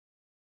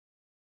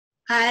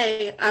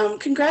Hi,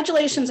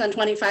 congratulations on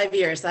 25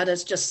 years. That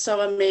is just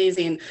so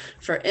amazing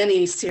for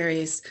any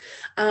series.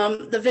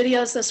 The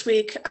videos this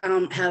week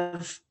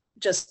have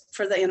just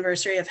for the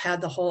anniversary have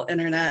had the whole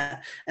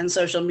internet and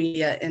social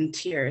media in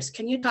tears.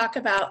 Can you talk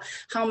about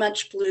how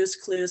much Blue's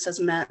Clues has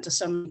meant to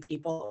so many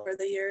people over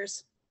the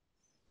years?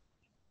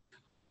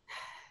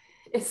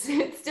 It's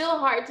still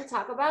hard to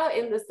talk about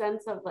in the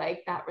sense of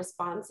like that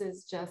response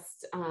is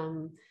just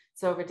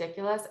so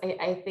ridiculous.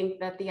 I think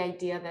that the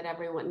idea that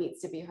everyone needs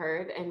to be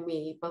heard and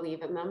we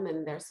believe in them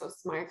and they're so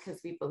smart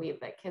because we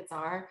believe that kids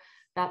are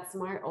that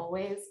smart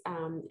always,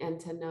 and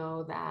to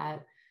know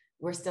that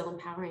we're still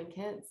empowering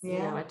kids,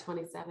 Yeah. at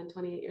 27,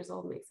 28 years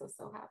old makes us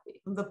so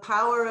happy. The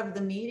power of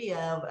the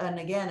media, and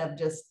again, of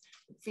just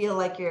feel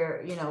like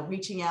you're,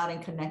 reaching out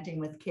and connecting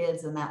with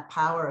kids, and that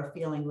power of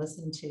feeling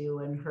listened to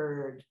and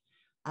heard,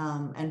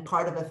 and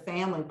part of a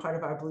family, part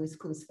of our Blues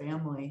Clues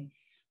family,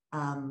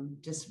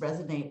 just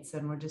resonates.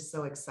 And we're just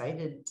so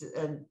excited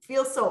and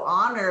feel so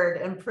honored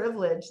and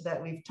privileged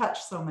that we've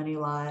touched so many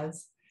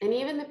lives. And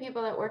even the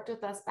people that worked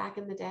with us back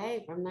in the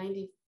day from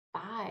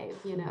 95,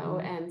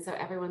 and so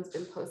everyone's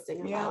been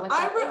posting about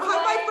I had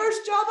my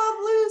first job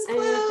on Blues and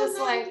Clues. you're just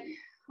like,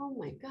 oh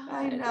my God,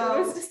 I know.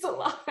 it was just a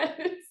lot.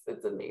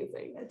 It's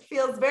amazing. It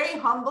feels very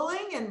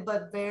humbling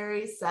but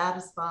very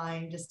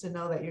satisfying just to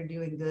know that you're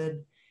doing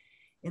good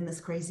in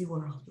this crazy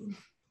world.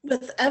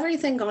 With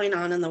everything going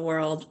on in the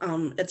world,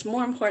 it's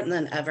more important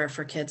than ever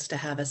for kids to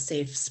have a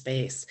safe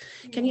space.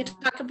 Can you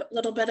talk a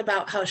little bit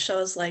about how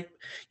shows like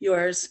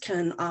yours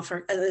can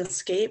offer an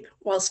escape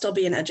while still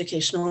being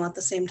educational at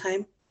the same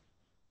time?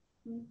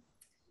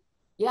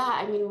 Yeah,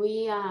 I mean,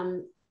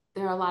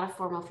 there are a lot of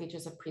formal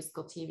features of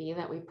preschool TV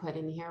that we put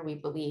in here. We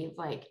believe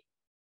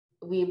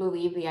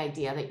the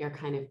idea that you're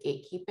kind of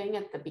gatekeeping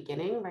at the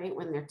beginning, right?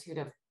 When they're 2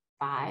 to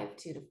 5,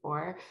 2 to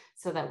 4,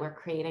 so that we're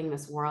creating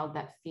this world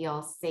that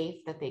feels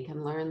safe, that they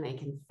can learn, they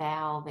can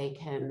fail, they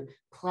can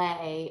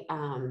play,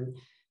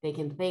 they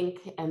can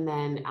think. And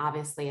then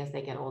obviously as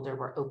they get older,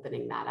 we're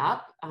opening that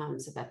up,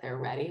 so that they're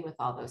ready with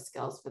all those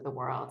skills for the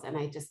world. And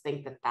I just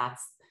think that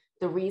that's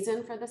the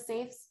reason for the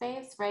safe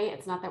space, right?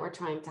 It's not that we're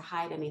trying to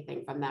hide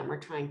anything from them. We're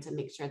trying to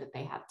make sure that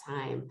they have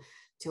time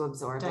to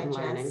absorb and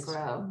learn and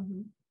grow.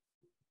 Mm-hmm.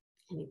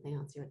 Anything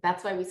else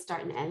that's why we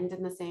start and end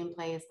in the same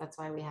place. That's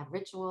why we have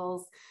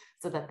rituals,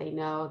 so that they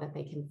know that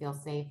they can feel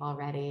safe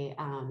already,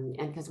 and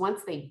because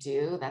once they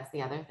do, that's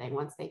the other thing,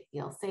 once they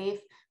feel safe,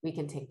 we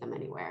can take them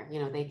anywhere.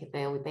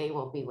 They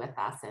will be with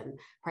us and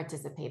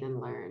participate and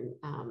learn,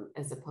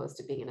 as opposed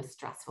to being in a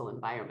stressful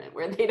environment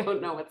where they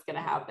don't know what's going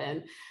to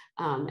happen,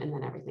 and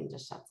then everything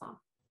just shuts off.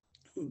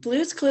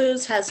 Blue's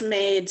Clues has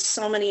made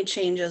so many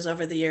changes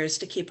over the years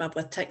to keep up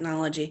with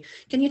technology.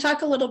 Can you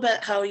talk a little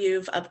bit how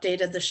you've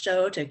updated the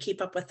show to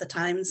keep up with the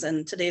times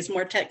and today's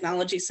more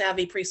technology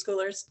savvy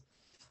preschoolers?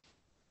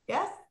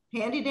 Yes,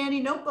 handy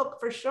dandy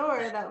notebook for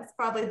sure. That was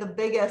probably the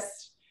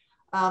biggest.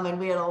 And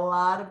we had a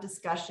lot of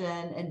discussion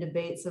and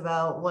debates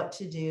about what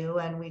to do.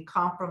 And we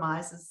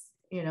compromised,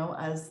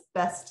 as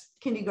best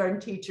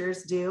kindergarten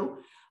teachers do,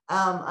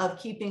 of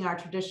keeping our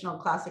traditional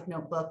classic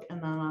notebook,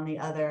 and then on the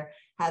other,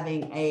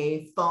 having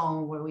a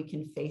phone where we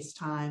can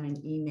FaceTime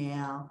and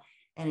email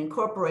and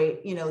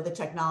incorporate, the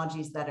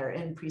technologies that are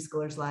in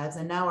preschoolers' lives.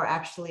 And now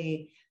I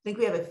think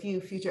we have a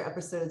few future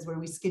episodes where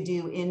we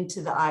skidoo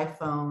into the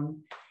iPhone,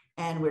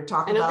 and we're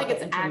talking about the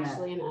internet. I don't think it's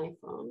actually an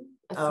iPhone,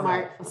 a smartphone.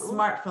 Right. A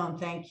smartphone,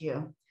 thank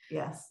you.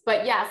 Yes.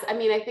 But yes, I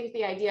mean, I think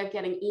the idea of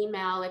getting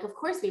email, like, of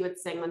course we would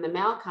sing when the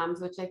mail comes,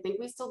 which I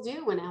think we still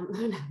do when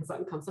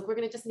Amazon comes. Look, we're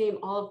going to just name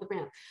all of the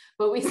brands,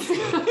 but we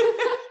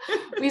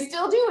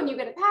still do when you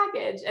get a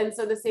package. And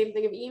so the same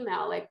thing of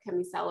email, like, can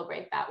we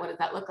celebrate that? What does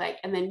that look like?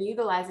 And then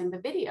utilizing the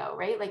video,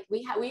 right? Like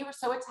we were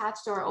so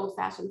attached to our old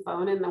fashioned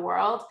phone in the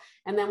world.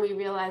 And then we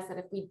realized that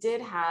if we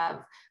did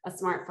have a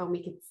smartphone,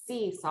 we could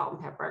see Salt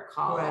and Pepper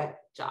call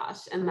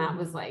Josh. And that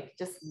was like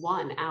just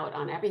one out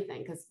on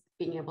everything, because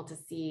being able to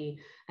see,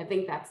 I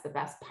think that's the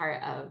best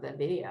part of the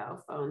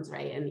video phones,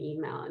 right? And the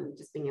email, and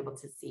just being able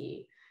to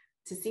see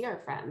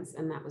our friends.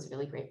 And that was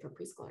really great for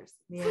preschoolers.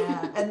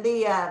 Yeah. And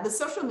the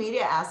social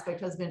media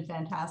aspect has been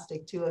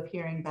fantastic too, of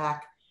hearing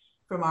back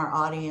from our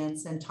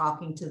audience and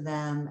talking to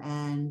them,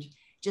 and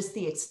just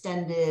the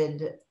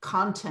extended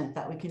content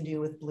that we can do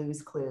with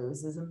Blues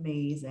Clues is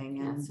amazing.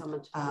 Yeah, and so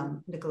much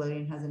fun.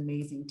 Nickelodeon has an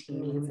amazing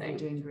team. They're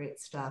doing great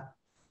stuff.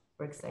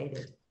 We're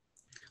excited.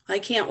 I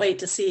can't wait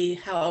to see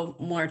how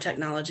more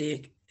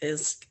technology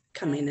is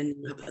coming in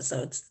new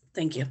episodes.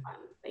 Thank you.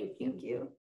 Thank you. Thank you.